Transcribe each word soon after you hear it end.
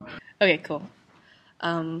Okay, cool.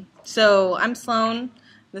 So I'm Sloane.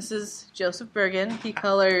 This is Joseph Bergin. He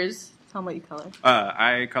colors. Tell him what you color.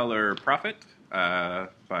 I color Prophet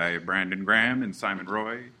by Brandon Graham and Simon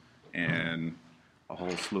Roy and a whole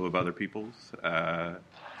slew of other peoples.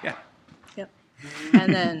 Yeah. Yep.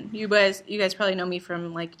 And then you guys probably know me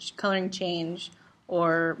from like Coloring Change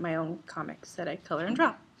or my own comics that I color and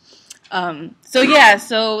draw.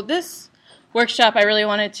 So this workshop I really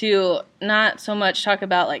wanted to not so much talk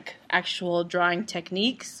about like actual drawing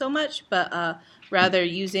techniques so much, but rather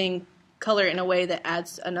using color in a way that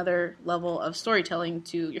adds another level of storytelling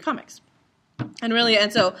to your comics.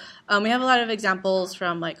 So we have a lot of examples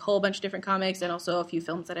from like a whole bunch of different comics and also a few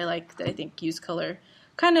films that I like that I think use color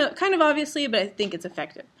kind of obviously, but I think it's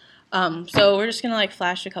effective. So we're just gonna like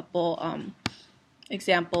flash a couple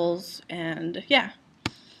examples and yeah.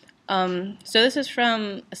 So this is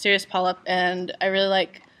from A Serious Polyp, and I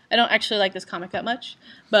don't actually like this comic that much,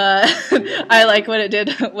 but I like what it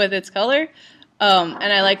did with its color.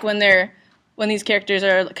 And I like when these characters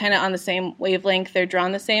are kind of on the same wavelength, they're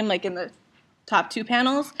drawn the same, like in the top two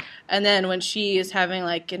panels. And then when she is having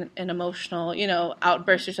like an emotional,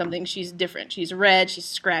 outburst or something, she's different. She's red, she's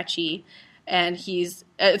scratchy, and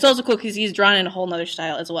it's also cool because he's drawn in a whole nother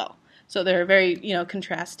style as well. So they're very,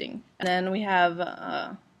 contrasting. And then we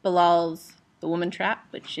have Bilal's The Woman Trap,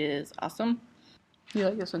 which is awesome. You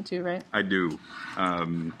like this one too, right? I do.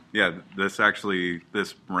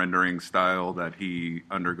 This rendering style that he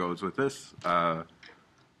undergoes with this, I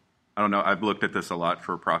don't know, I've looked at this a lot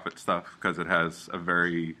for Prophet stuff because it has a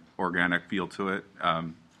very organic feel to it.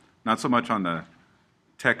 Not so much on the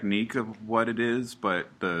technique of what it is, but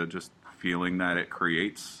the just feeling that it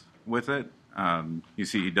creates with it. You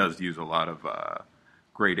see he does use a lot of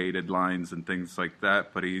gradated lines and things like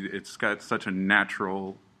that, but it's got such a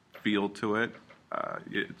natural feel to it.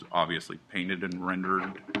 It's obviously painted and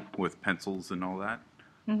rendered with pencils and all that.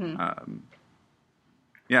 Mm-hmm.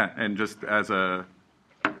 And just as a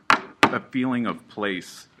feeling of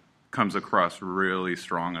place comes across really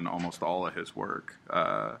strong in almost all of his work.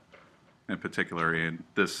 In particular, in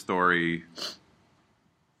this story,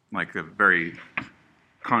 like a very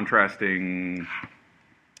contrasting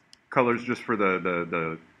colors just for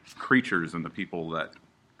the creatures and the people that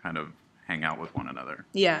kind of hang out with one another.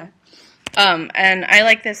 Yeah. And I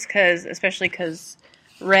like this especially because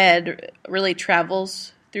red really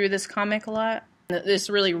travels through this comic a lot. This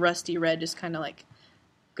really rusty red just kind of like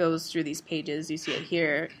goes through these pages. You see it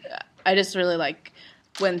here. I just really like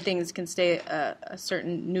when things can stay a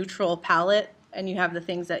certain neutral palette, and you have the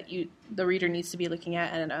things that the reader needs to be looking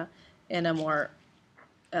at in a more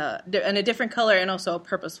in a different color and also a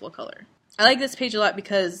purposeful color. I like this page a lot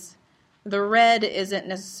because the red isn't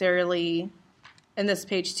necessarily in this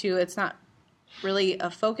page too. It's not really a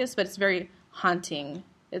focus, but it's very haunting.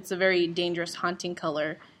 It's a very dangerous, haunting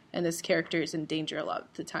color, and this character is in danger a lot of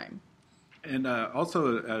the time. And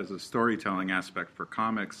also as a storytelling aspect for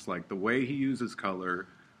comics, like the way he uses color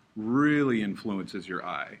really influences your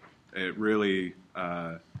eye. It really,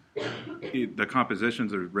 the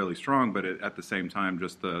compositions are really strong, but at the same time,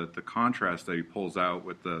 just the contrast that he pulls out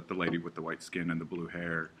with the lady with the white skin and the blue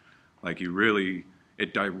hair, like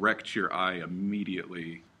it directs your eye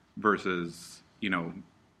immediately versus,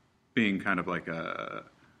 being kind of like a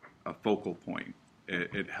focal point.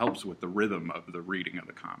 It helps with the rhythm of the reading of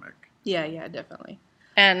the comic. Yeah, definitely.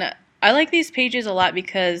 And I like these pages a lot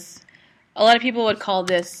because a lot of people would call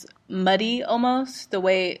this muddy almost, the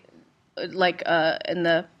way, like in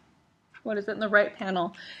the right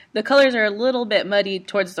panel. The colors are a little bit muddy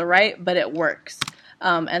towards the right, but it works.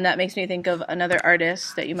 And that makes me think of another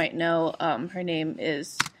artist that you might know. Her name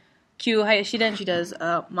is Kyu Hayashida, and she does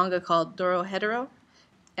a manga called Doro Hetero.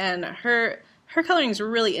 And her coloring is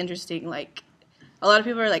really interesting. Like, a lot of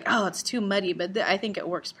people are like, oh, it's too muddy, but I think it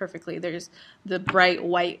works perfectly. There's the bright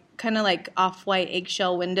white, kind of like off-white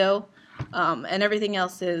eggshell window, and everything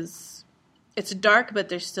else it's dark, but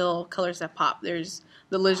there's still colors that pop. There's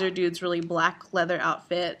the lizard dude's really black leather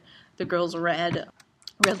outfit, the girl's red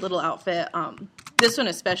little outfit. This one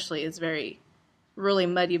especially is really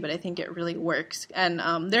muddy, but I think it really works.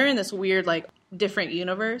 And they're in this weird, like, different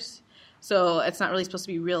universe, so it's not really supposed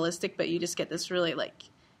to be realistic, but you just get this really, like,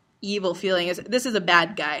 evil feeling. This is a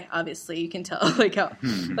bad guy, obviously. You can tell, like, how,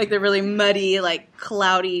 like, the really muddy, like,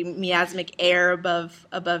 cloudy, miasmic air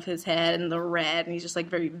above his head, and the red, and he's just, like,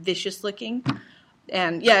 very vicious looking.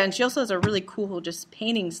 And yeah, and she also has a really cool just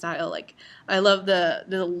painting style. Like, I love the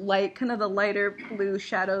light, kind of the lighter blue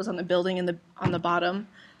shadows on the building and on the bottom.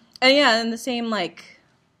 And yeah, in the same like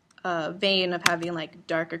vein of having like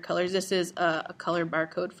darker colors, this is a color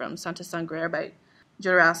barcode from Santa Sangre by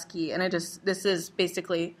Jodorowsky, and this is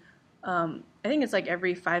basically I think it's like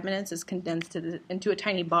every 5 minutes is condensed into a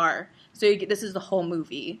tiny bar. So this is the whole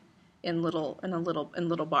movie in little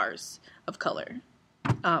bars of color.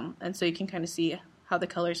 And so you can kind of see how the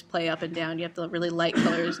colors play up and down. You have the really light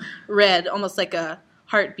colors, red, almost like a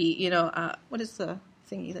heartbeat. What is the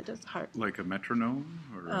thingy that does the heart? Like a metronome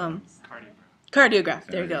or cardiograph.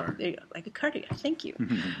 There you go. Like a cardiograph. Thank you.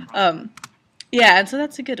 Yeah, and so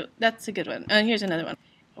that's a good one. And here's another one.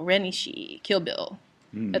 Renishi, Kill Bill.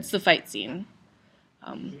 That's the fight scene.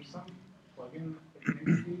 Is there some plugin that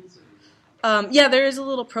makes these? Yeah, there is a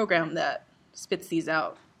little program that spits these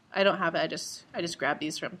out. I don't have it. I just grabbed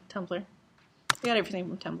these from Tumblr. I got everything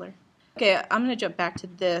from Tumblr. Okay, I'm going to jump back to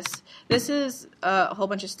this. This is a whole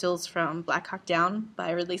bunch of stills from Black Hawk Down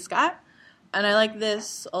by Ridley Scott. And I like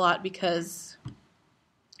this a lot because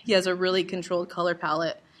he has a really controlled color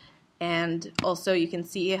palette. And also you can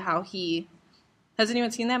see how he... Has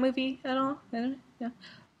anyone seen that movie at all? Yeah.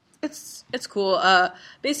 It's cool.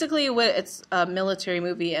 Basically, it's a military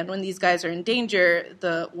movie, and when these guys are in danger,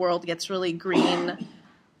 the world gets really green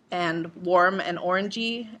and warm and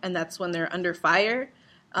orangey, and that's when they're under fire.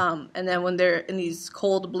 And then when they're in these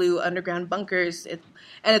cold blue underground bunkers,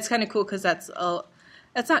 it's kind of cool because that's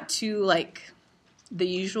not too like the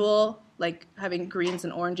usual, like having greens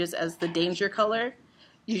and oranges as the danger color.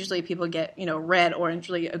 Usually people get red, orange,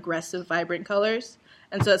 really aggressive, vibrant colors,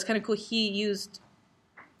 and so it's kind of cool.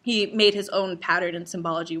 He made his own pattern and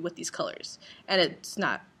symbology with these colors, and it's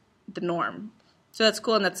not the norm. So that's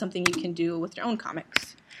cool, and that's something you can do with your own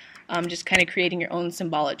comics, just kind of creating your own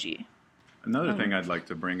symbology. Another thing I'd like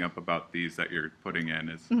to bring up about these that you're putting in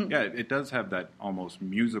is, it does have that almost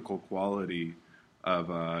musical quality of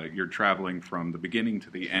you're traveling from the beginning to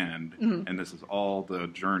the end, and this is all the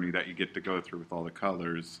journey that you get to go through with all the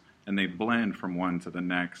colors, and they blend from one to the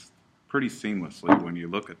next pretty seamlessly when you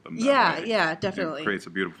look at them. Yeah, definitely. It creates a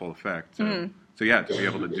beautiful effect. So to be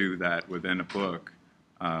able to do that within a book,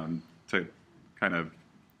 to kind of,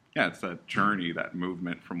 it's that journey, that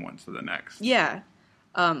movement from one to the next. Yeah.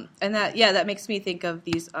 And that makes me think of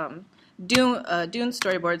these Dune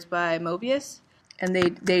storyboards by Mobius, and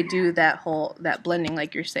they do that blending,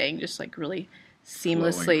 like you're saying, just like really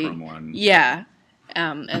seamlessly. Flowing from one. Yeah,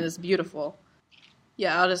 and it's beautiful.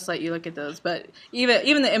 Yeah, I'll just let you look at those. But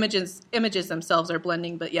even the images themselves are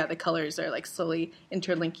blending, but yeah, the colors are like slowly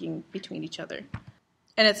interlinking between each other,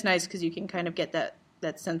 and it's nice because you can kind of get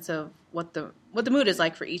that sense of what the mood is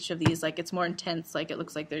like for each of these. Like it's more intense. Like it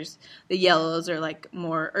looks like there's the yellows are like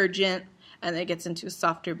more urgent, and then it gets into a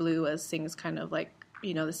softer blue as things kind of like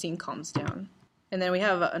the scene calms down. And then we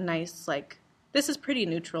have a nice like this is pretty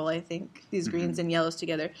neutral. I think these greens and yellows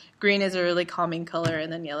together. Green is a really calming color,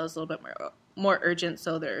 and then yellow is a little bit more urgent.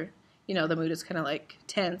 So they're the mood is kind of like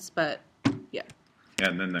tense, but yeah. Yeah,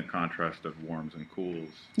 and then the contrast of warms and cools.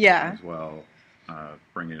 Yeah. As well,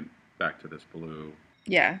 bring it back to this blue.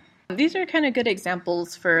 Yeah. These are kind of good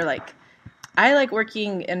examples for I like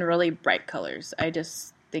working in really bright colors. I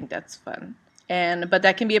just think that's fun. But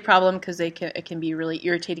that can be a problem because it can be really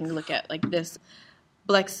irritating to look at, like this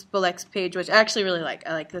Black's page, which I actually really like.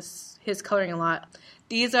 I like his coloring a lot.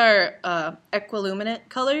 These are equiluminant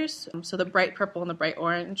colors, so the bright purple and the bright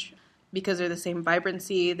orange, because they're the same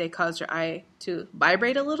vibrancy, they cause your eye to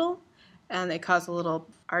vibrate a little, and they cause a little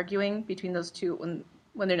arguing between those two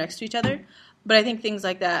when they're next to each other. But I think things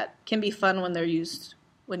like that can be fun when they're used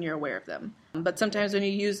when you're aware of them. But sometimes when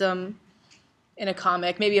you use them in a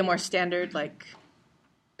comic, maybe a more standard like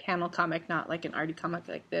panel comic, not like an arty comic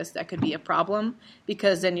like this, that could be a problem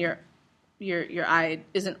because then your eye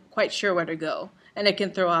isn't quite sure where to go, and it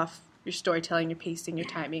can throw off your storytelling, your pacing, your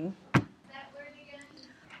timing. That word again?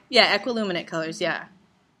 Yeah, equiluminant colors. Yeah,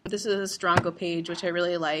 this is a Strongo page, which I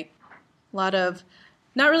really like. A lot of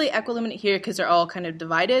not really equiluminant here because they're all kind of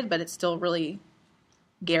divided, but it's still really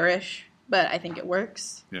garish. But I think it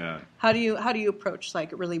works. Yeah. How do you approach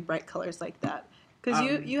like really bright colors like that? Because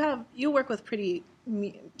you work with pretty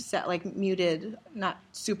muted, not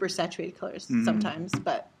super saturated colors sometimes,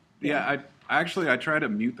 but yeah. I try to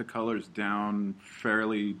mute the colors down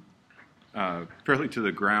fairly to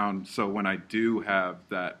the ground. So when I do have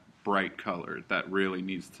that bright color that really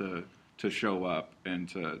needs to show up and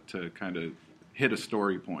to kind of hit a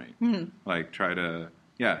story point, like try to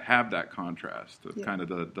have that contrast of kind of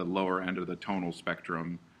the lower end of the tonal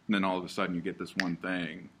spectrum, and then all of a sudden you get this one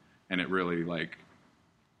thing, and it really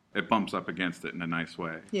it bumps up against it in a nice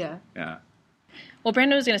way. Yeah. Yeah. Well,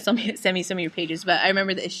 Brandon was going to send me some of your pages, but I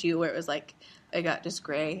remember the issue where it was like, I got just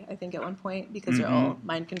gray, I think, at one point, because they're all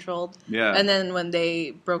mind-controlled. Yeah. And then when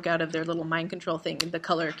they broke out of their little mind control thing, the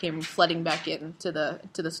color came flooding back into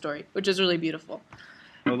the story, which is really beautiful.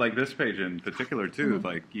 Well, like this page in particular too,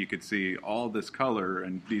 like you could see all this color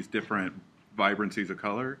and these different vibrancies of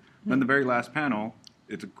color. Then the very last panel,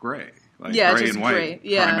 it's gray, like Yeah, gray just and white, gray,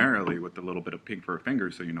 yeah. primarily with a little bit of pink for a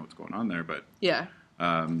finger, so you know what's going on there. But Yeah.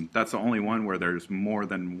 that's the only one where there's more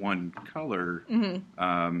than one color in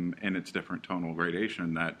its different tonal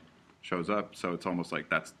gradation that shows up. So it's almost like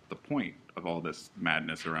that's the point of all this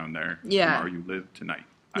madness around there. Yeah. Tomorrow you live, tonight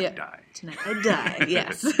I die. Tonight I die,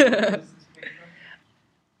 yes. This is page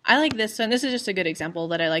I like this one. This is just a good example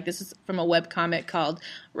that I like. This is from a webcomic called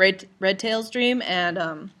Red Tail's Dream,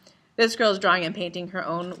 and this girl is drawing and painting her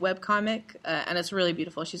own webcomic, and it's really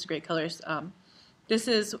beautiful. She's a great colorist. I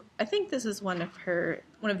think this is one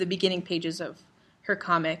of the beginning pages of her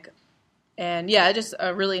comic, and yeah, just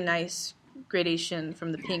a really nice gradation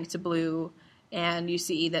from the pink to blue, and you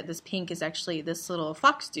see that this pink is actually this little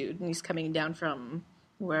fox dude, and he's coming down from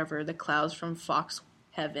wherever the clouds from Fox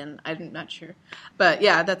Heaven. I'm not sure, but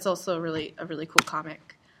yeah, that's also a really cool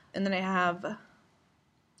comic. And then I have,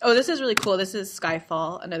 this is really cool. This is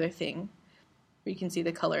Skyfall, another thing where you can see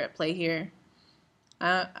the color at play here.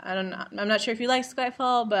 I'm not sure if you like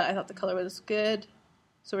Skyfall, but I thought the color was good.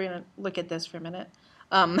 So we're gonna look at this for a minute.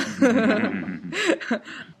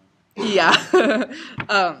 Yeah,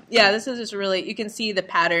 this is just really, you can see the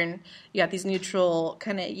pattern. You got these neutral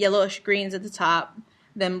kind of yellowish greens at the top,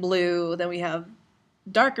 then blue, then we have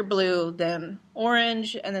darker blue, then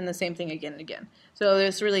orange, and then the same thing again and again. So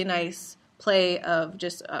there's really nice play of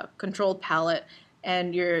just a controlled palette,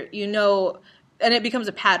 and and it becomes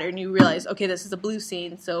a pattern. You realize, okay, this is a blue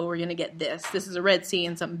scene, so we're gonna get this. This is a red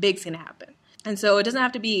scene, something big's gonna happen. And so it doesn't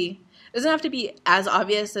have to be as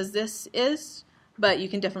obvious as this is, but you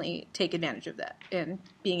can definitely take advantage of that and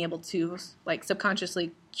being able to like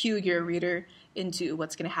subconsciously cue your reader into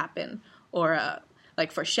what's gonna happen, or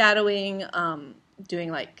like foreshadowing,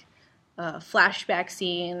 doing like a flashback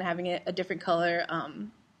scene, having it a different color.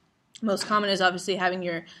 Most common is obviously having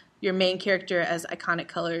your main character as iconic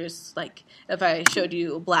colors. Like if I showed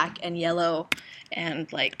you black and yellow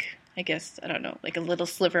and like, I guess, I don't know, like a little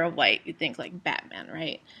sliver of white, you'd think like Batman,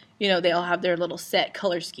 right? You know, they all have their little set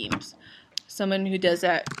color schemes. Someone who does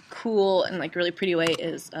that cool and like really pretty way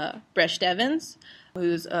is Brecht Evans,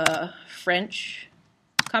 who's a French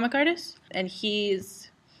comic artist, and he's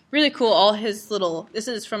really cool. This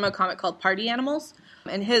is from a comic called Party Animals,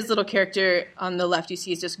 and his little character on the left you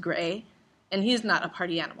see is just gray, and he's not a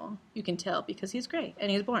party animal. You can tell because he's gray and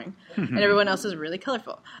he's boring, and everyone else is really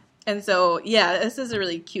colorful. And so, yeah, this is a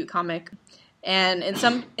really cute comic, and in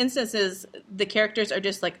some instances, the characters are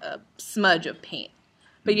just like a smudge of paint,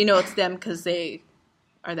 but you know it's them because they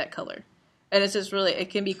are that color, and it's just really, it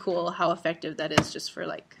can be cool how effective that is just for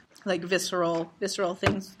like visceral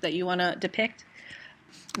things that you want to depict.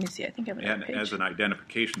 Let me see, I think I have another page. As an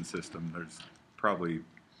identification system, there's probably a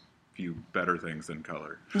few better things than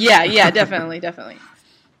color. Yeah, definitely.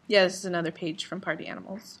 Yeah, this is another page from Party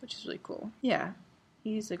Animals, which is really cool. Yeah,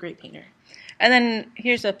 he's a great painter. And then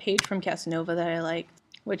here's a page from Casanova that I like,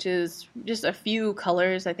 which is just a few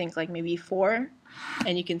colors, I think like maybe 4,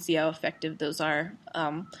 and you can see how effective those are.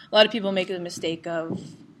 A lot of people make the mistake of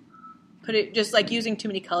just like using too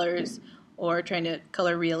many colors or trying to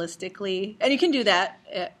color realistically, and you can do that.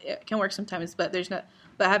 It can work sometimes, but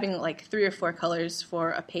having like 3 or 4 colors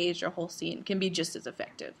for a page or a whole scene can be just as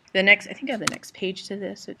effective. I think I have the next page to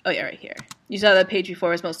this. Oh yeah, right here. You saw the page before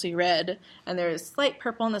was mostly red, and there's slight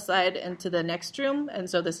purple on the side into the next room, and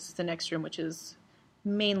so this is the next room, which is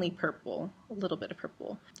mainly purple, a little bit of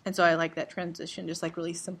purple. And so I like that transition, just like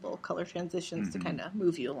really simple color transitions to kind of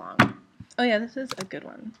move you along. Oh yeah, this is a good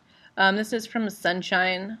one. This is from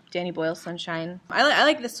Sunshine, Danny Boyle's Sunshine. I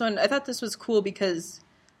like this one. I thought this was cool because,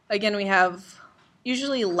 again, we have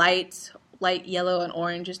usually light yellow and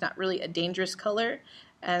orange is not really a dangerous color,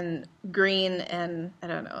 and green and, I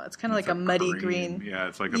don't know, it's kind of like a muddy green. Yeah,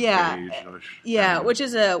 it's like a beige-ish. Yeah, which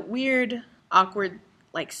is a weird, awkward,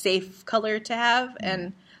 like safe color to have,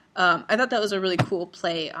 and I thought that was a really cool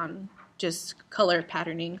play on just color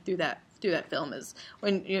patterning through that film. Is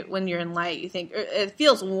when you're in light, you think it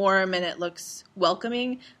feels warm and it looks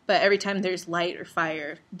welcoming, but every time there's light or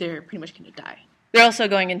fire, they're pretty much going to die. They're also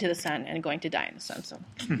going into the sun and going to die in the sun, so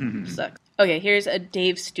sucks. Okay, here's a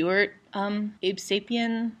Dave Stewart Abe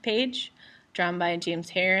Sapien page drawn by James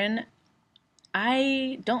Heron.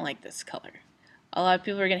 I don't like this color. A lot of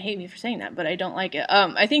people are going to hate me for saying that, but I don't like it.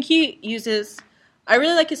 I think I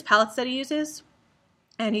really like his palettes that he uses,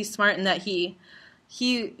 and he's smart in that he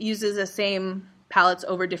uses the same palettes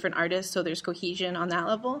over different artists, so there's cohesion on that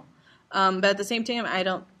level. But at the same time, I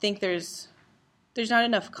don't think there's not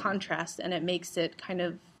enough contrast, and it makes it kind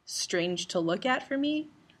of strange to look at for me.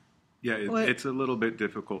 Yeah, What? it's a little bit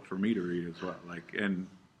difficult for me to read as well. And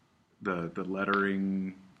the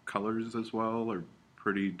lettering colors as well are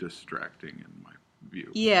pretty distracting in my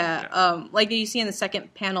view. Yeah. Like you see in the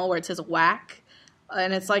second panel where it says whack,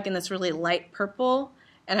 and it's like in this really light purple.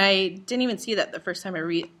 And I didn't even see that the first time I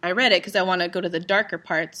read it because I want to go to the darker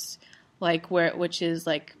parts, which is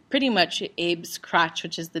like pretty much Abe's crotch,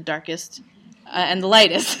 which is the darkest and the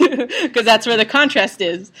lightest, because that's where the contrast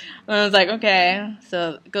is. And I was like, okay,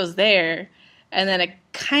 so it goes there, and then it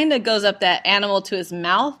kind of goes up that animal to his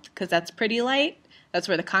mouth because that's pretty light. That's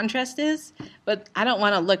where the contrast is. But I don't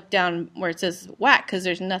want to look down where it says whack because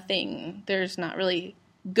there's not really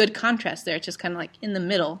good contrast there. It's just kind of like in the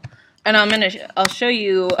middle. And I'll show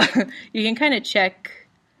you. You can kind of check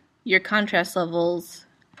your contrast levels.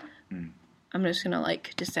 I'm just gonna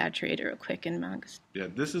desaturate it real quick in Max. Yeah,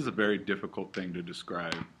 this is a very difficult thing to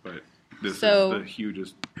describe, but this is the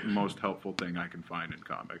hugest, most helpful thing I can find in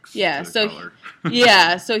comics. Yeah, color.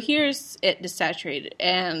 Yeah, so here's it desaturated,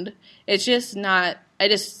 and it's just not.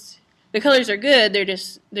 The colors are good.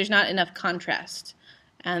 There's not enough contrast,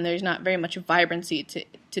 and there's not very much vibrancy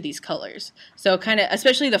to these colors. So kind of,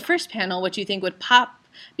 especially the first panel, which you think would pop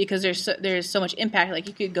because there's so much impact. Like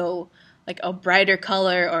you could go like a brighter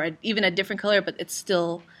color or even a different color, but it's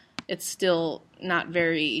still not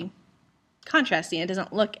very contrasty. It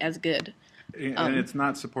doesn't look as good. And it's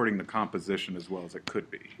not supporting the composition as well as it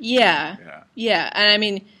could be. Yeah. And I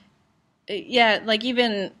mean, like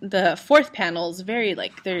even the fourth panel is very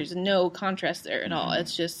there's no contrast there at all.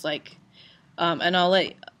 It's just and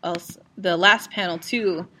the last panel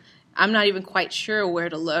too. I'm not even quite sure where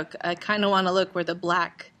to look. I kind of want to look where the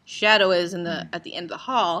black shadow is at the end of the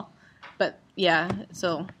hall. But yeah,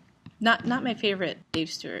 so not my favorite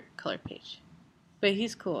Dave Stewart color page, but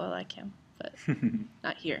he's cool. I like him, but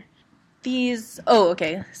not here.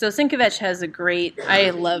 Okay. So Sienkiewicz has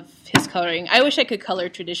I love his coloring. I wish I could color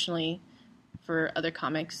traditionally for other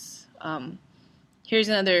comics. Here's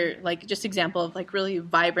another just example of really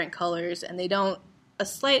vibrant colors, and they don't a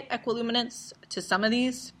slight equiluminance to some of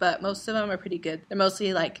these, but most of them are pretty good. They're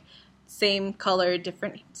mostly same color,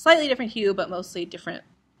 slightly different hue, but mostly different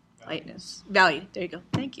lightness. Value. There you go.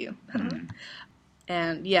 Thank you.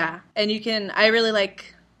 And yeah, and I really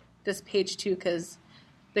like this page too because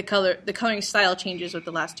the coloring style changes with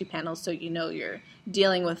the last two panels, so you're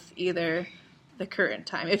dealing with either the current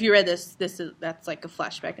time. If you read that's like a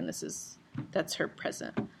flashback, and that's her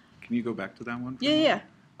present. Can you go back to that one? Yeah.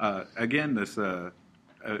 Again, this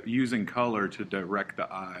using color to direct the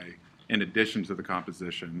eye, in addition to the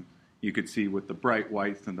composition, you could see with the bright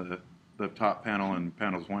whites in the top panel and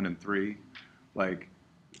panels 1 and 3,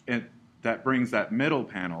 that brings that middle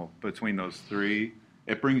panel between those three.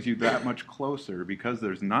 It brings you that much closer because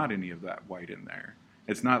there's not any of that white in there.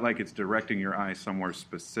 It's not like it's directing your eye somewhere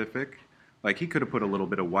specific. Like he could have put a little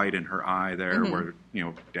bit of white in her eye there where,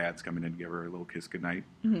 Dad's coming in to give her a little kiss goodnight.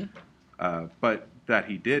 But that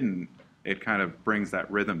he didn't, it kind of brings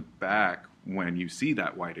that rhythm back when you see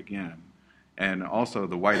that white again. And also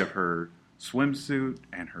the white of her swimsuit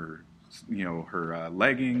and her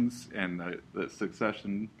leggings and the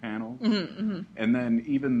succession panels. And then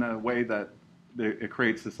even the way that it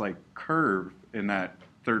creates this curve in that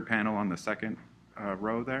third panel on the second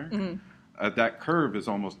row there. That curve is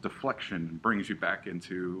almost deflection and brings you back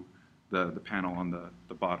into the panel on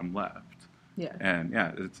the bottom left. Yeah. And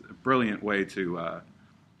it's a brilliant way to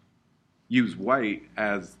use white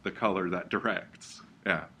as the color that directs.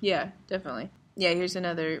 Yeah. Yeah, definitely. Yeah, here's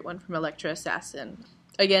another one from Electra Assassin.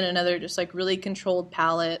 Again, another just really controlled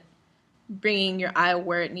palette, bringing your eye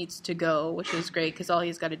where it needs to go, which is great because all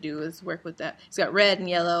he's got to do is work with that. He's got red and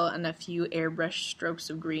yellow and a few airbrush strokes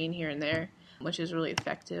of green here and there, which is really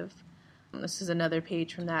effective. This is another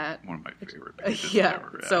page from that. One of my favorite pages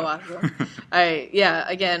ever. Yeah. So awesome.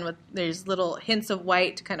 Again, there's little hints of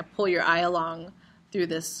white to kind of pull your eye along through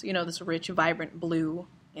this, this rich, vibrant blue.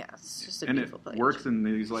 Yeah, it's just a beautiful page. And it works in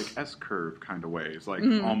these S-curve kind of ways,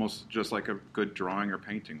 almost just like a good drawing or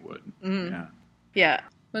painting would. Yeah. Yeah.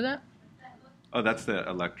 What's that? Oh, that's the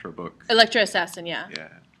Electra book. Electra Assassin, yeah. Yeah.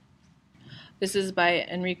 This is by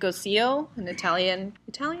Enrico Cio, an Italian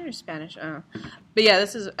or Spanish? But yeah,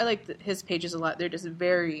 I like his pages a lot. They're just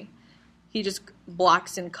he just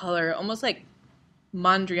blocks in color, almost like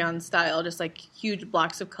Mondrian style, just huge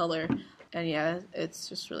blocks of color. And yeah, it's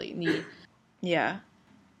just really neat. Yeah.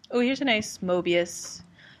 Oh, here's a nice Mobius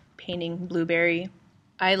painting Blueberry.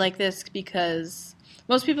 I like this because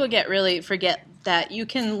most people forget that you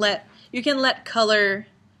can let color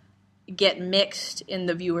get mixed in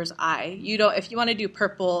the viewer's eye. If you want to do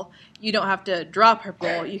purple, you don't have to draw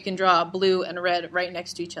purple. You can draw blue and red right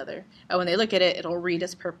next to each other. And when they look at it, it'll read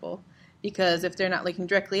as purple. because if they're not looking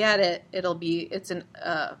directly at it,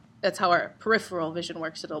 that's how our peripheral vision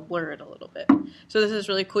works. It'll blur it a little bit. So this is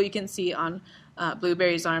really cool. You can see on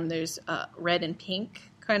Blueberry's arm, there's red and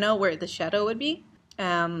pink, kind of where the shadow would be.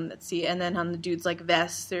 Let's see. And then on the dude's like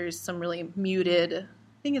vest, there's some really muted,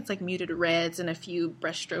 I think it's like muted reds and a few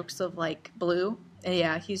brush strokes of like blue. And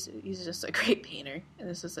yeah, he's just a great painter, and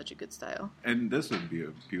this is such a good style. And this would be a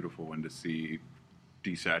beautiful one to see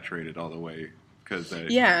desaturated all the way, because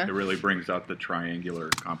it really brings out the triangular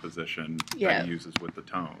composition that he uses with the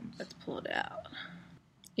tones. Let's pull it out.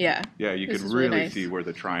 Yeah. Yeah, you can really see where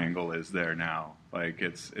the triangle is there now. Like,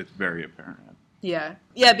 it's very apparent. Yeah.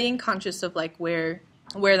 Yeah, being conscious of, like, where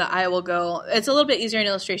the eye will go. It's a little bit easier in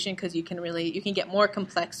illustration because you can get more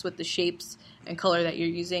complex with the shapes and color that you're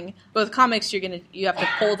using. But with comics, you have to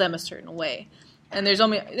pull them a certain way. And there's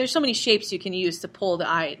so many shapes you can use to pull the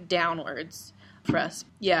eye downwards for us.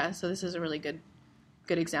 Yeah, so this is a really good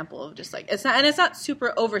example of just like it's not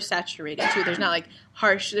super oversaturated too. There's not like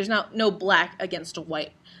harsh. There's no black against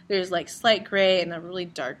white. There's like slight gray and a really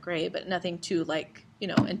dark gray, but nothing too like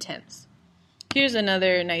intense. Here's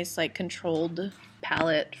another nice like controlled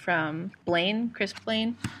palette from Chris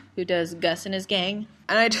Blaine, who does Gus and His Gang,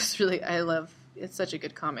 and I love. It's such a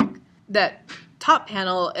good comic. That top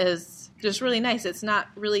panel is just really nice. It's not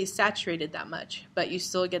really saturated that much, but you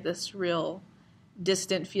still get this real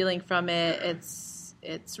distant feeling from it.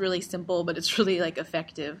 It's really simple, but it's really like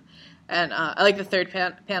effective. And I like the third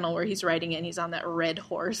panel where he's riding it and he's on that red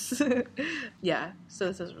horse. Yeah, so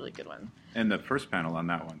this is a really good one. And the first panel on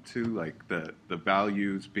that one too, like the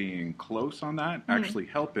values being close on that actually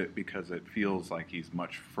help it because it feels like he's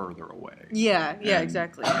much further away. Yeah,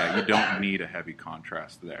 exactly. Yeah, you don't need a heavy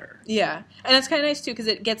contrast there. Yeah, and it's kind of nice too because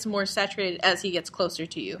it gets more saturated as he gets closer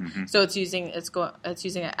to you. Mm-hmm. So it's using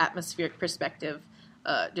an atmospheric perspective,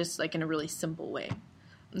 just like in a really simple way.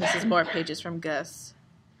 And this is more pages from Gus,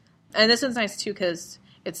 and this one's nice too because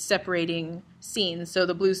it's separating scenes. So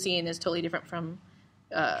the blue scene is totally different from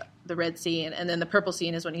the red scene, and then the purple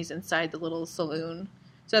scene is when he's inside the little saloon.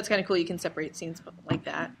 So that's kind of cool. You can separate scenes like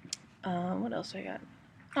that. What else I got?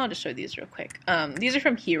 I'll just show these real quick. These are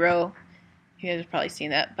from Hero. You guys have probably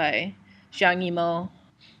seen that by Zhang Yimou.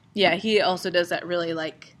 Yeah, he also does that really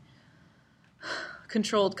like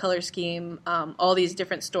controlled color scheme. All these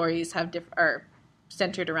different stories are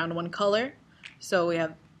centered around one color. So we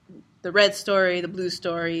have the red story, the blue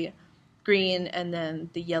story, green, and then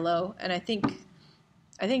the yellow. And I think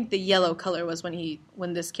the yellow color was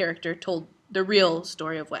when this character told the real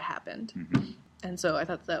story of what happened. Mm-hmm. And so I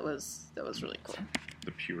thought that was really cool.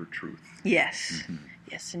 The pure truth. Yes. Mm-hmm.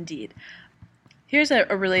 Yes, indeed. Here's a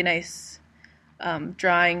really nice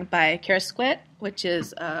drawing by Carasquet, which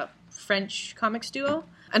is a French comics duo.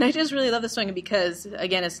 And I just really love this one because,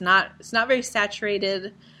 again, it's not very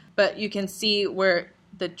saturated, but you can see where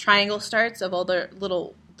the triangle starts of all the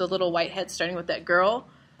little white heads starting with that girl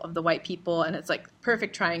of the white people, and it's like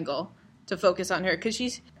perfect triangle to focus on her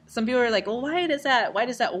because some people are like, well, why does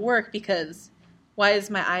that work? Because why is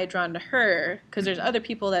my eye drawn to her? Because there's other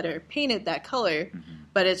people that are painted that color,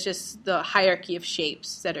 but it's just the hierarchy of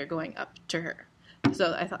shapes that are going up to her.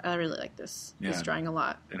 So I really like this drawing a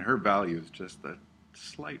lot. And her value is just a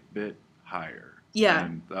slight bit higher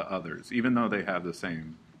than the others, even though they have the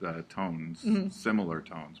same tones, similar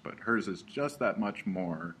tones, but hers is just that much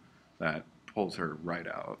more that pulls her right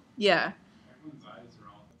out. Yeah. Everyone's eyes are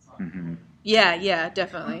all mm-hmm. Yeah,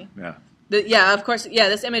 definitely. Yeah. Of course,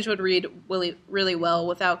 this image would read really, really well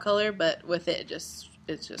without color, but with it,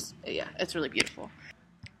 it's really beautiful.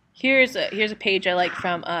 Here's a page I like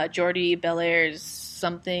from Jordi Belair's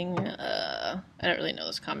something. I don't really know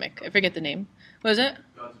this comic. I forget the name. What is it?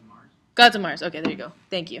 Gods of Mars. Gods of Mars. Okay, there you go.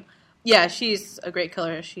 Thank you. Yeah, she's a great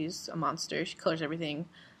color. She's a monster. She colors everything.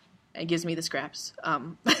 It gives me the scraps.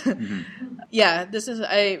 Yeah,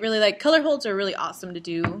 I really like. Color holds are really awesome to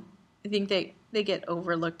do. I think they get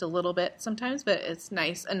overlooked a little bit sometimes, but it's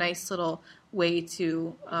nice. A nice little way to.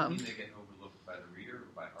 You mean they get overlooked by the reader or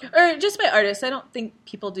by artists? Or just by artists. I don't think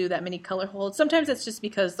people do that many color holds. Sometimes it's just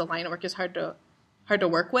because the line work is hard to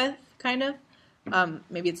work with, kind of.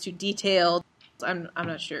 Maybe it's too detailed. I'm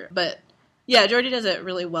not sure, but yeah, Jordi does it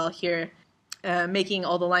really well here, making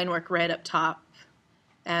all the line work red up top,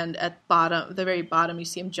 and at the very bottom, you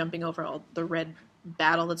see him jumping over all the red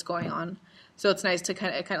battle that's going on. So it's nice to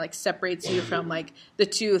kind of like separates you from like the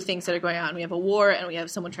two things that are going on. We have a war and we have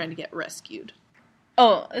someone trying to get rescued.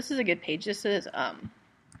 Oh, this is a good page. This is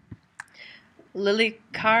Lily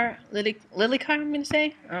Carr, I'm going to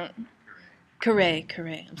say. Correct.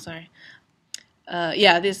 I'm sorry.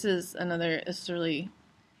 This is really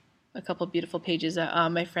a couple beautiful pages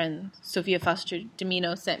that my friend Sophia Foster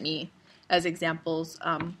Domino sent me as examples.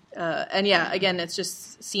 And yeah, again, it's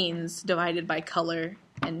just scenes divided by color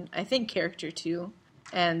and I think character too.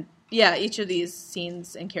 And yeah, each of these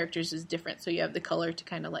scenes and characters is different. So you have the color to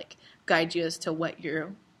kind of like guide you as to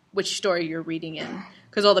which story you're reading in.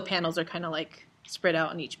 Because all the panels are kind of like spread out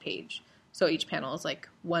on each page. So each panel is like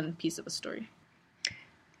one piece of a story.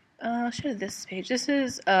 I'll show you this page. This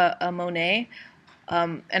is a Monet.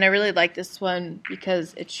 And I really like this one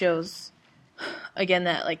because it shows, again,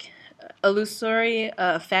 that like illusory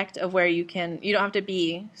effect of where you don't have to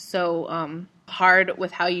be so hard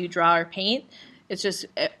with how you draw or paint. It's just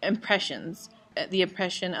impressions. The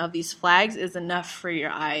impression of these flags is enough for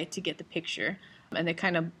your eye to get the picture. And it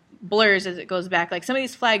kind of blurs as it goes back. Like some of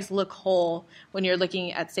these flags look whole when you're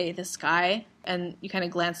looking at, say, the sky, and you kind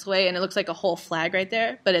of glance away, and it looks like a whole flag right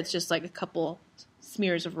there, but it's just like a couple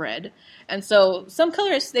smears of red. And so some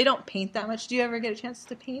colorists, they don't paint that much. Do you ever get a chance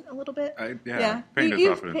to paint a little bit? Yeah. Paint as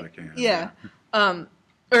often as I can. Yeah.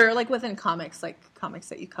 Or like within comics, like comics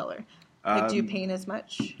that you color. Like, do you paint as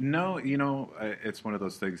much? No, it's one of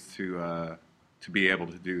those things to be able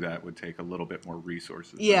to do that would take a little bit more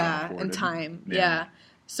resources. Yeah, and time. Yeah.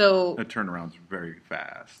 So the turnaround's very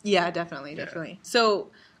fast. Yeah, definitely.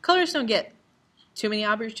 So colorists don't get too many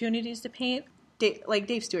opportunities to paint. Like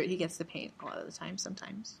Dave Stewart, he gets to paint a lot of the time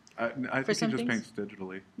sometimes. I think he just paints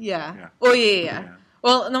digitally. Yeah. Oh, yeah.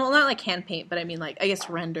 Well, no, not like hand paint, but I mean, like, I guess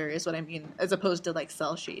render is what I mean, as opposed to, like,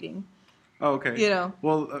 cell shading. Oh, okay.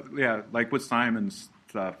 Well, like with Simon's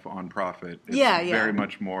stuff on Prophet, it's very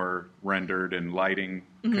much more rendered and lighting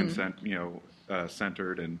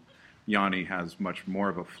centered, and Yanni has much more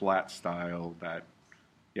of a flat style that,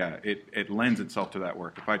 it lends itself to that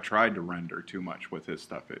work. If I tried to render too much with his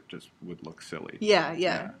stuff, it just would look silly.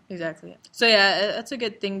 Yeah, exactly. So, that's a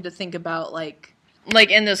good thing to think about, like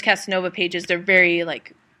in those Casanova pages, they're very,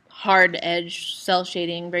 like, hard edge cell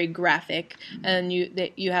shading, very graphic, and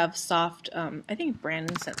you have soft. I think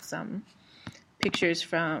Brandon sent some pictures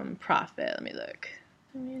from Prophet. Let me look.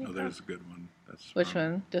 Oh, there's a good one. Which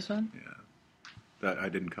one? This one? Yeah, that I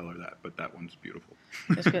didn't color that, but that one's beautiful.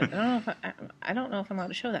 It's good. I don't know if I'm allowed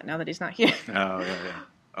to show that now that he's not here. Oh yeah.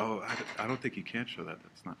 Oh, I don't think you can show that.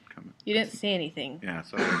 That's not coming. You didn't say anything. Yeah,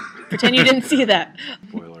 so pretend you didn't see that.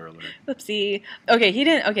 Spoiler alert. Oopsie. Okay, he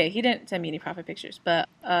didn't send me any Prophet pictures, but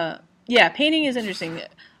painting is interesting.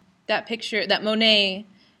 That picture, that Monet,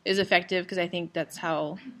 is effective because I think that's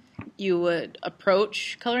how you would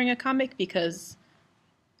approach coloring a comic, because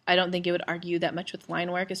I don't think it would argue that much with line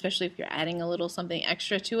work, especially if you're adding a little something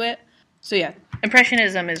extra to it. So yeah,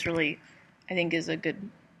 Impressionism is really, I think, is a good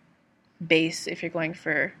base if you're going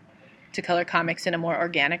to color comics in a more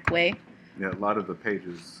organic way. Yeah, a lot of the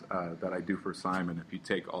pages that I do for Simon, if you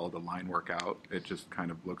take all the line work out, it just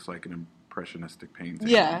kind of looks like an impressionistic painting.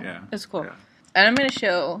 Yeah, that's cool. Yeah. And I'm going to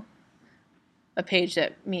show a page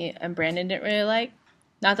that me and Brandon didn't really like.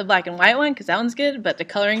 Not the black and white one, because that one's good, but the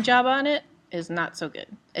coloring job on it is not so good.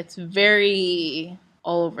 It's very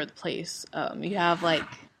all over the place. You have like,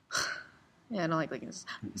 I don't like looking at this.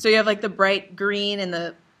 So you have like the bright green in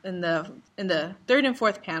the third and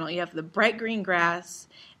fourth panel. You have the bright green grass,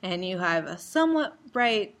 and you have a somewhat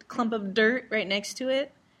bright clump of dirt right next to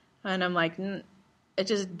it. And I'm like, it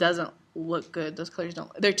just doesn't look good. Those colors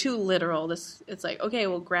they're too literal. It's like, okay,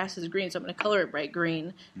 well, grass is green, so I'm going to color it bright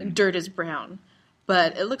green, and dirt is brown.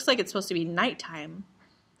 But it looks like it's supposed to be nighttime,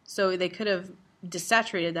 so they could have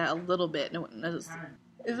desaturated that a little bit. Is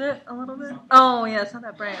it a little bit? Oh, yeah, it's not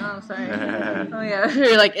that bright. Oh, sorry. Oh, yeah.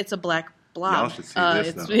 You're like, it's a black blob. Y'all should see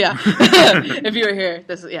this, though. Yeah. If you were here,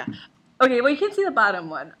 this is, yeah. Okay, well, you can't see the bottom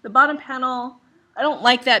one. The bottom panel, I don't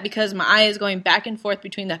like that because my eye is going back and forth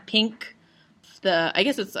between the pink, I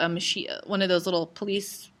guess it's a machine, one of those little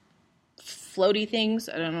police floaty things.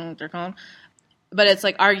 I don't know what they're called. But it's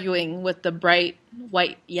like arguing with the bright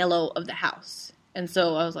white yellow of the house. And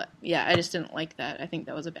so I was like, I just didn't like that. I think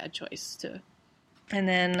that was a bad choice too. And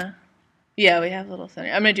then, we have a little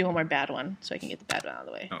center. I'm going to do one more bad one so I can get the bad one out of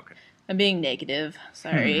the way. Okay. I'm being negative.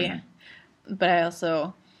 Sorry. But I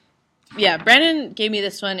also, Brandon gave me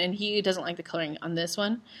this one, and he doesn't like the coloring on this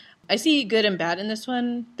one. I see good and bad in this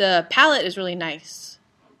one. The palette is really nice,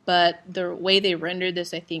 but the way they rendered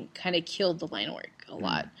this, I think, kind of killed the line work a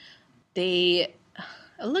lot. It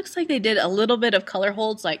looks like they did a little bit of color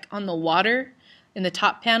holds, like on the water in the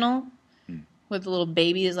top panel, with the little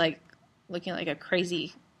babies, like, looking like a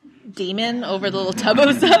crazy demon over the little tub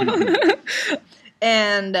of stuff.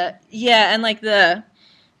 And, and like the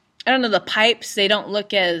pipes, they don't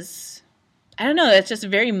look as, I don't know, it's just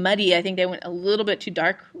very muddy. I think they went a little bit too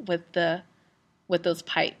dark with those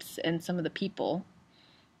pipes and some of the people.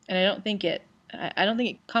 And I don't think it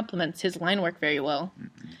complements his line work very well.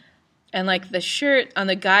 And like the shirt on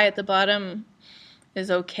the guy at the bottom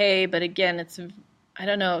is okay, but again, it's, I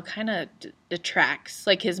don't know, it kind of detracts.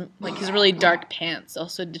 Like his really dark pants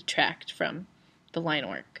also detract from the line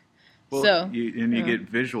work. Well, so you get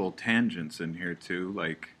visual tangents in here too,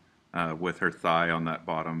 like with her thigh on that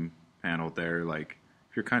bottom panel there. Like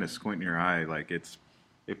if you're kind of squinting your eye, like it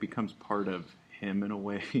becomes part of him in a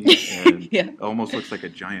way, and it almost looks like a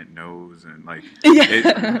giant nose, and like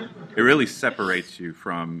it really separates you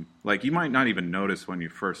from, like, you might not even notice when you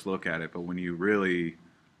first look at it, but when you really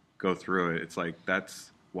go through it, it's like,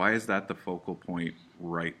 why is that the focal point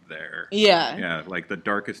right there? Yeah, like the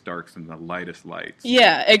darkest darks and the lightest lights.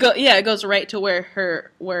 It goes right to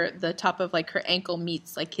where the top of like her ankle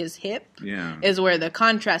meets like his hip. Is where the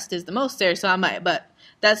contrast is the most there. So I'm like, but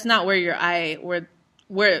that's not where your eye,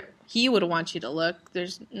 where he would want you to look.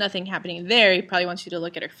 There's nothing happening there. He probably wants you to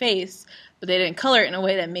look at her face, but they didn't color it in a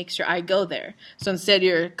way that makes your eye go there. So instead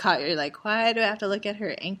you're like, why do I have to look at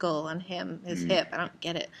her ankle on his hip? I don't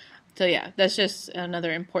get it. So yeah, that's just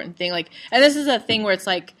another important thing. Like, and this is a thing where it's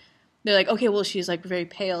like, they're like, okay, well, she's like very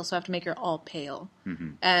pale, so I have to make her all pale.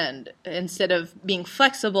 And instead of being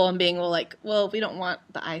flexible and being, well, we don't want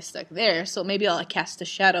the eye stuck there, so maybe I'll cast a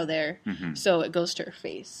shadow there so it goes to her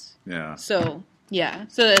face. Yeah. So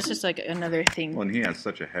that's just like another thing. Well, and he has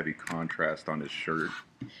such a heavy contrast on his shirt.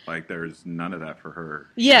 Like, there's none of that for her.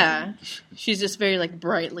 Yeah. She's just very like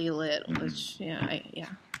brightly lit, which,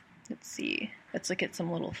 Let's see. Let's look at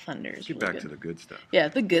some little thunders. Let's get back to the good stuff. Yeah,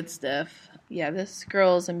 the good stuff. Yeah, this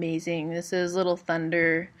girl is amazing. This is Little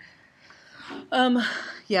Thunder.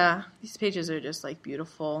 These pages are just like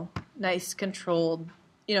beautiful. Nice controlled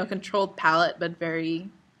palette, but a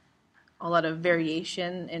lot of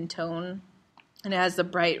variation in tone. And it has the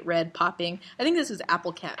bright red popping. I think this is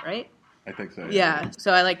Apple Cat, right? I think so. Yeah.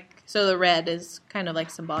 So the red is kind of like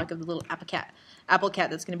symbolic of the little Apple Cat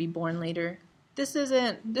that's going to be born later. This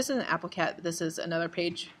isn't Apple Cat. This is another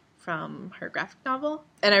page from her graphic novel.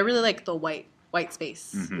 And I really like the white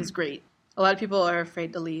space. Is great. A lot of people are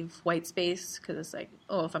afraid to leave white space because it's like,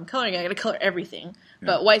 oh, if I'm coloring, I got to color everything. Yeah.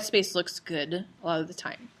 But white space looks good a lot of the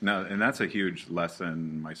time. No, and that's a huge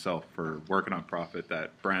lesson myself for working on Profit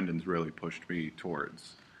that Brandon's really pushed me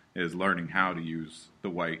towards, is learning how to use the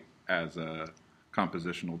white as a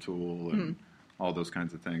compositional tool and all those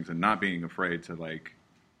kinds of things, and not being afraid to, like,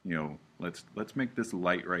 let's make this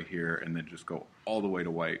light right here and then just go all the way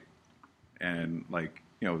to white. And, like,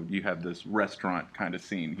 you have this restaurant kind of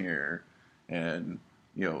scene here, and,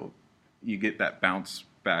 you get that bounce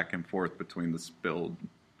back and forth between the spilled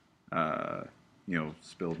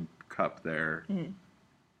cup there.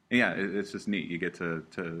 Yeah, it's just neat. You get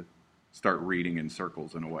to start reading in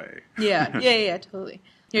circles in a way. Yeah, totally.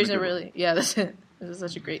 Here's this is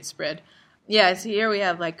such a great spread. Yeah, so here we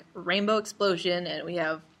have like rainbow explosion, and we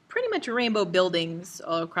have pretty much rainbow buildings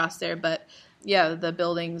all across there, but yeah, the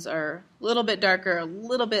buildings are a little bit darker, a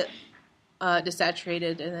little bit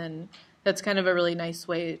desaturated, and then that's kind of a really nice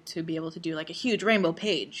way to be able to do like a huge rainbow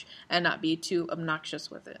page and not be too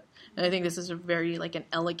obnoxious with it. And I think this is a very like an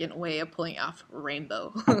elegant way of pulling off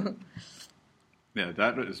rainbow. Yeah,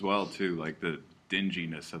 that as well too, like the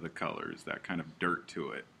dinginess of the colors, that kind of dirt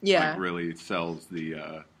to it. Yeah, like really sells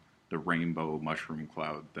the rainbow mushroom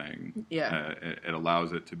cloud thing. Yeah, it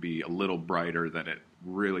allows it to be a little brighter than it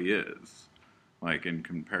really is, like in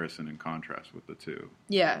comparison and contrast with the two.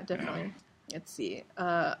 Yeah, definitely. Let's see.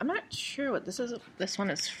 I'm not sure what this is. This one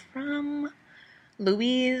is from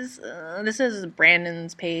Louise. This is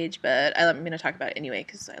Brandon's page, but I'm going to talk about it anyway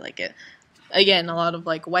because I like it. Again, a lot of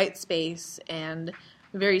like white space and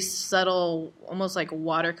very subtle, almost like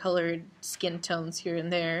watercolored skin tones here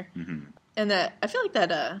and there. And that I feel like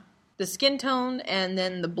that the skin tone and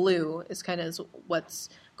then the blue is kind of what's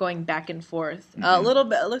going back and forth. A little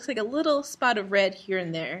bit. It looks like a little spot of red here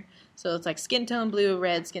and there. So it's like skin tone blue,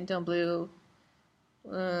 red, skin tone blue.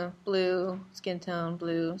 Blue, skin tone,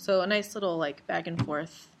 blue. So a nice little like back and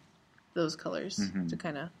forth those colors to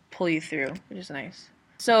kind of pull you through, which is nice.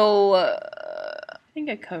 So I think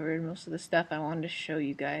I covered most of the stuff I wanted to show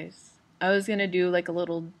you guys. I was going to do like a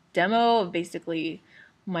little demo of basically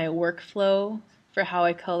my workflow for how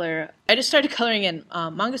I color. I just started coloring in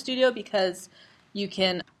Manga Studio because you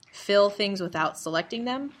can fill things without selecting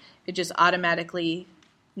them. It just automatically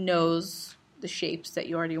knows the shapes that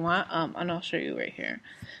you already want, and I'll show you right here,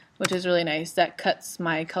 which is really nice. That cuts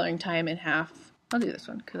my coloring time in half. I'll do this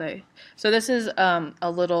one so this is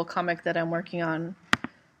a little comic that I'm working on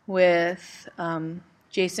with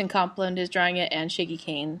Jason Compland is drawing it, and Shaky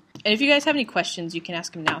Kane. And if you guys have any questions, you can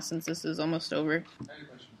ask him now since this is almost over. I have a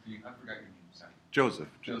question for you. I forgot your name. Sorry. Joseph.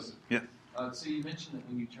 Joseph. Yeah. So you mentioned that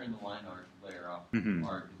when you turn the line art layer off,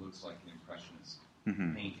 art, it looks like an impressionist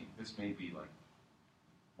painting. This may be like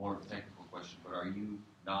more of a technical question, but are you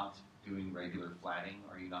not doing regular flatting?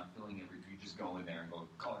 Are you not filling every? You just go in there and go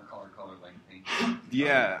color, color, color like a painting?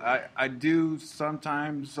 Yeah, I do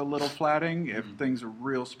sometimes a little flatting if things are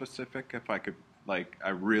real specific. If I could, like, I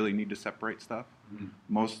really need to separate stuff.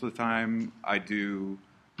 Most of the time, I do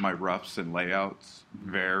my roughs and layouts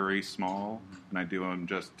very small, and I do them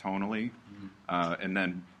just tonally, and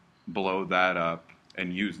then blow that up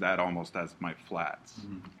and use that almost as my flats.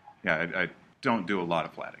 Yeah, I don't do a lot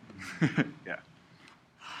of flatting. Yeah.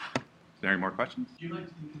 Is there any more questions? Do you like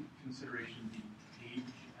to take into consideration the page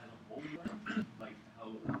as a whole? Like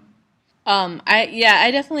how...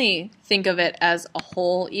 I definitely think of it as a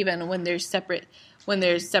whole, even when there's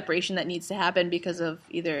separation that needs to happen because of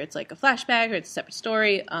either it's like a flashback or it's a separate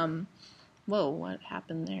story. Whoa, what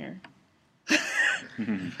happened there?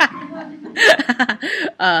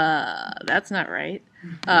 That's not right.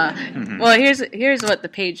 Well, here's what the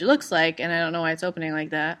page looks like, and I don't know why it's opening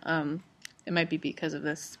like that. It might be because of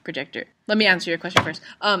this projector. Let me answer your question first.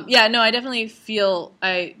 I definitely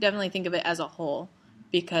think of it as a whole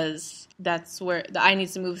because that's where the eye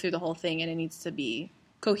needs to move through the whole thing, and it needs to be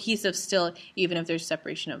cohesive still, even if there's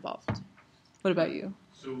separation involved. What about you?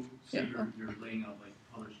 So say you're laying out like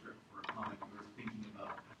color script for a comic, you're thinking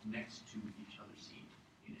about next to each other's scene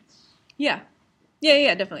in its... Yeah,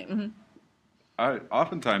 definitely.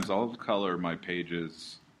 Oftentimes I'll color my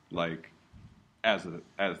pages like as the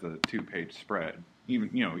 2-page spread. Even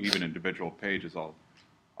individual pages.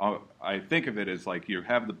 I think of it as like you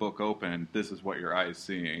have the book open. This is what your eye is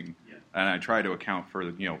seeing, and I try to account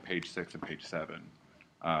for page 6 and page 7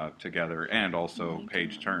 together, and also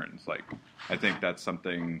page turns. Like I think that's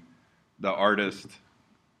something the artist,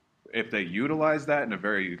 if they utilize that in a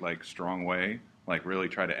very like strong way, like really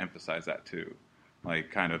try to emphasize that too. Like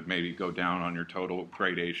kind of maybe go down on your total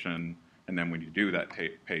gradation, and then when you do that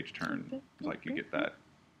page turn, like you get that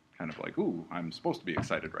kind of like, ooh, I'm supposed to be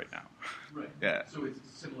excited right now. Right. Yeah. So it's a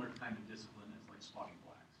similar kind of discipline as like spotting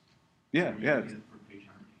blacks. Yeah. For page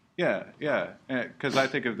harmony. Yeah. Because I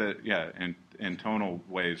think of that, in tonal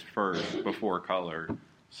ways first before color.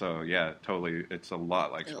 So yeah, totally, it's a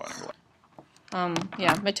lot like spotting black.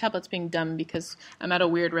 My tablet's being dumb because I'm at a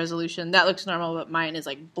weird resolution. That looks normal, but mine is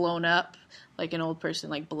like blown up, like an old person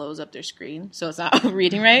like blows up their screen, so it's not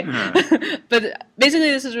reading right. But basically,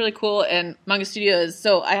 this is really cool, and Manga Studio is.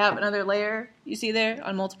 So I have another layer you see there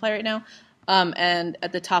on multiply right now, and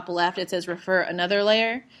at the top left it says refer another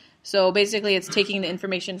layer. So basically, it's taking the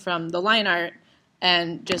information from the line art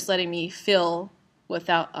and just letting me fill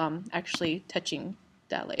without actually touching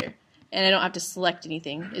that layer, and I don't have to select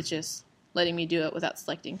anything. It's just letting me do it without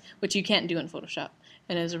selecting, which you can't do in Photoshop.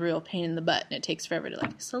 And it's a real pain in the butt, and it takes forever to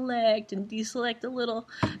like select and deselect a little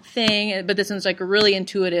thing. But this one's like really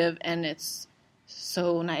intuitive, and it's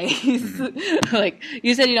so nice. Like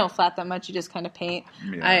you said, you don't flat that much; you just kind of paint.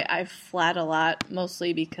 Yeah. I flat a lot,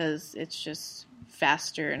 mostly because it's just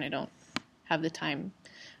faster, and I don't have the time.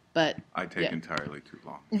 But I take entirely too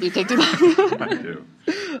long. You take too long. I do.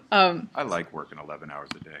 I like working 11 hours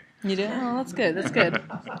a day. You do? Oh, that's good. That's good.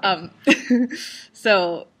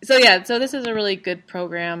 So this is a really good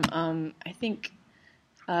program. I think,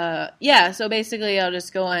 so basically I'll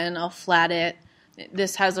just go in, I'll flat it.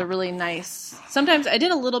 This has a really nice, sometimes I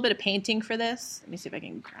did a little bit of painting for this. Let me see if I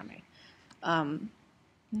can grab my,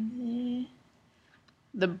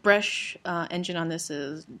 the brush engine on this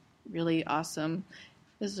is really awesome.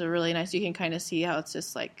 This is a really nice, you can kind of see how it's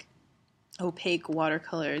just like opaque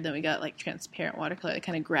watercolor. Then we got like transparent watercolor that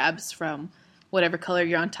kind of grabs from whatever color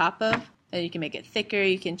you're on top of. And you can make it thicker.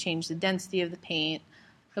 You can change the density of the paint.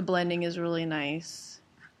 The blending is really nice.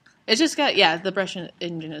 It's just got, the brush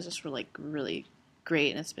engine is just really great.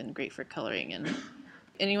 And it's been great for coloring. And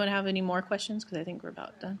anyone have any more questions? Because I think we're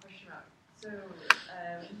about done. So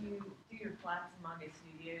when you do your flats in Manga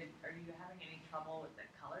Studio, are you having any trouble with the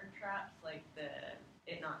color traps? Like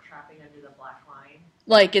it not trapping under the black line?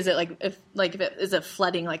 Like, is it is it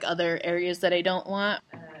flooding like other areas that I don't want?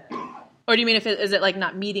 Or do you mean is it like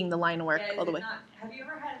not meeting the line work all the way? Have you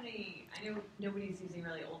ever had any? I know nobody's using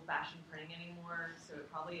really old-fashioned printing anymore, so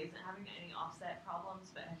it probably isn't having any offset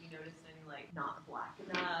problems. But have you noticed any like not black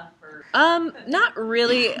enough or? Not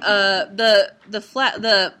really.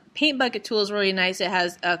 The paint bucket tool is really nice. It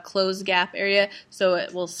has a closed gap area, so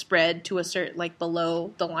it will spread to a certain like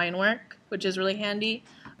below the line work, which is really handy.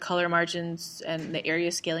 Color margins and the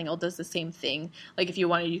area scaling all does the same thing. Like if you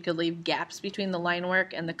wanted, you could leave gaps between the line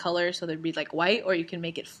work and the color so there'd be like white, or you can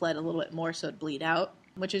make it flood a little bit more so it'd bleed out.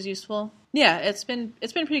 which is useful. Yeah, it's been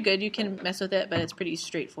pretty good. You can mess with it, but it's pretty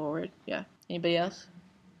straightforward. Yeah. Anybody else?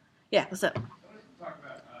 Yeah, what's up? I wanted to talk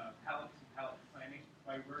about palettes and palette planning.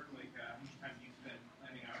 By work, like how much time do you spend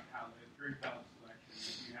planning out a palette during palette selection?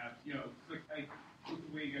 If you have, with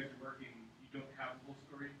the way you guys are working, you don't have the full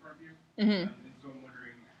story in front of you. Mm-hmm. And so I'm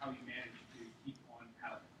wondering how you manage to keep on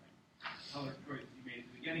palette, like color choices you made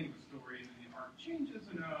at the beginning of the story, and then the art changes,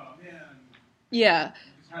 and oh man. Yeah.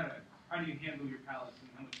 Just how do you handle your palettes and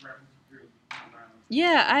how much reference material do you come around?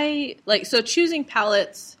 Yeah, so choosing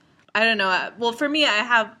palettes, I don't know. Well, for me,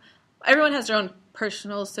 everyone has their own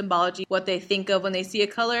personal symbology, what they think of when they see a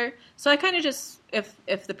color. So I kind of just, if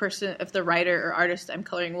the writer or artist I'm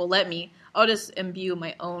coloring will let me, I'll just imbue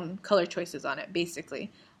my own color choices on it,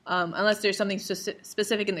 basically. Unless there's something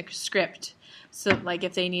specific in the script. So, like,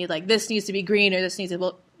 if they need, like, this needs to be green or this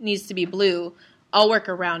needs to be blue, I'll work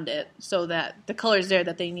around it so that the color's there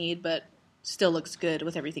that they need, but still looks good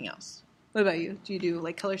with everything else. What about you? Do you do,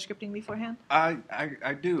 like, color scripting beforehand? I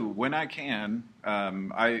do when I can.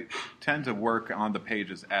 I tend to work on the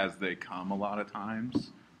pages as they come a lot of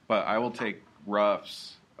times, but I will take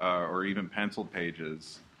roughs or even penciled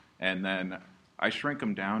pages, and then I shrink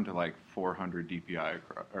them down to like 400 DPI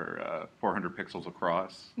or 400 pixels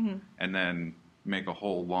across, mm-hmm. and then make a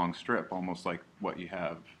whole long strip, almost like what you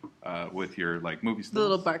have with your like movie stills. The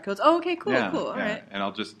little barcodes. Oh, okay, cool, cool. All right. And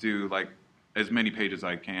I'll just do like as many pages as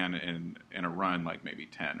I can in a run, like maybe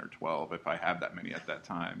 10 or 12 if I have that many at that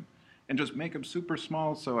time, and just make them super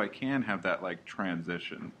small so I can have that like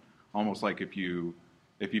transition, almost like if you've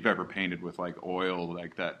ever painted with like oil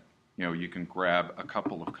like that. You can grab a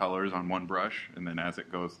couple of colors on one brush, and then as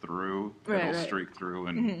it goes through, it'll streak through,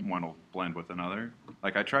 and mm-hmm. one will blend with another.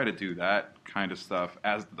 Like, I try to do that kind of stuff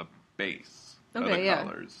as the base of the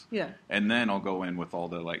colors. Yeah. And then I'll go in with all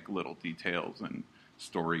the, like, little details and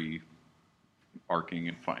story arcing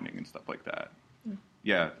and finding and stuff like that. Mm.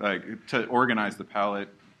 Yeah, like, to organize the palette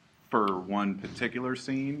for one particular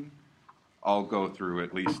scene, I'll go through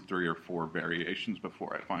at least 3 or 4 variations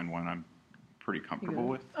before I find one I'm pretty comfortable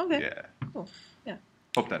with. Okay. Yeah. Cool. Yeah.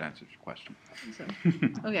 Hope that answers your question. So,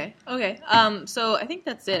 okay. So I think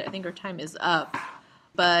that's it. I think our time is up.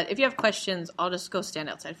 But if you have questions, I'll just go stand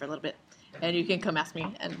outside for a little bit, and you can come ask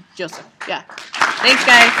me and Joseph. Yeah. Thanks,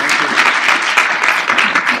 guys. Thank you.